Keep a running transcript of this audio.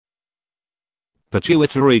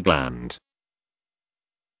Pituitary gland.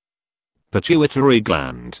 Pituitary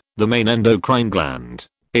gland, the main endocrine gland.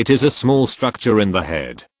 It is a small structure in the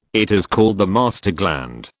head. It is called the master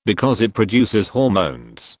gland because it produces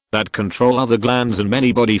hormones that control other glands and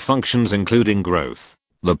many body functions including growth.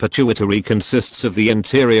 The pituitary consists of the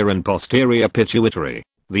anterior and posterior pituitary.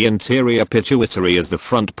 The anterior pituitary is the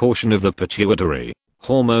front portion of the pituitary.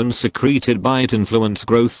 Hormones secreted by it influence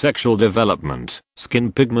growth, sexual development,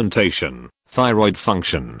 skin pigmentation, thyroid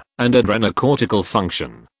function, and adrenocortical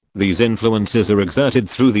function. These influences are exerted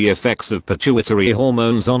through the effects of pituitary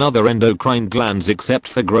hormones on other endocrine glands except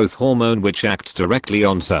for growth hormone, which acts directly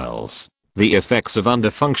on cells. The effects of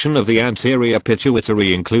underfunction of the anterior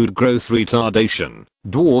pituitary include growth retardation,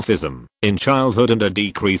 dwarfism, in childhood and a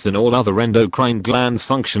decrease in all other endocrine gland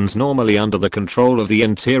functions normally under the control of the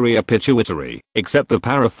anterior pituitary, except the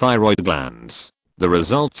parathyroid glands. The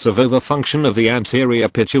results of overfunction of the anterior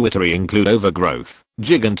pituitary include overgrowth,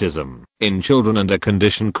 gigantism, in children and a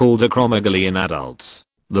condition called acromegaly in adults.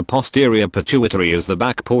 The posterior pituitary is the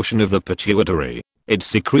back portion of the pituitary. It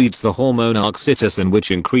secretes the hormone oxytocin,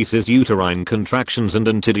 which increases uterine contractions, and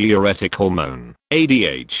antidiuretic hormone,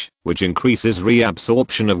 ADH, which increases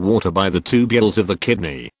reabsorption of water by the tubules of the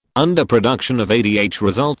kidney. Underproduction of ADH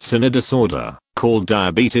results in a disorder called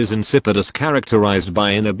diabetes insipidus, characterized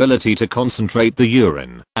by inability to concentrate the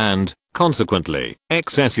urine, and, consequently,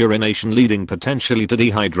 excess urination leading potentially to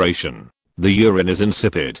dehydration. The urine is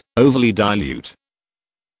insipid, overly dilute.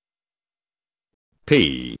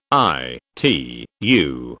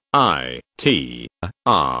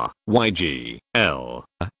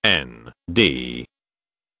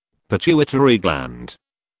 Pituitary gland.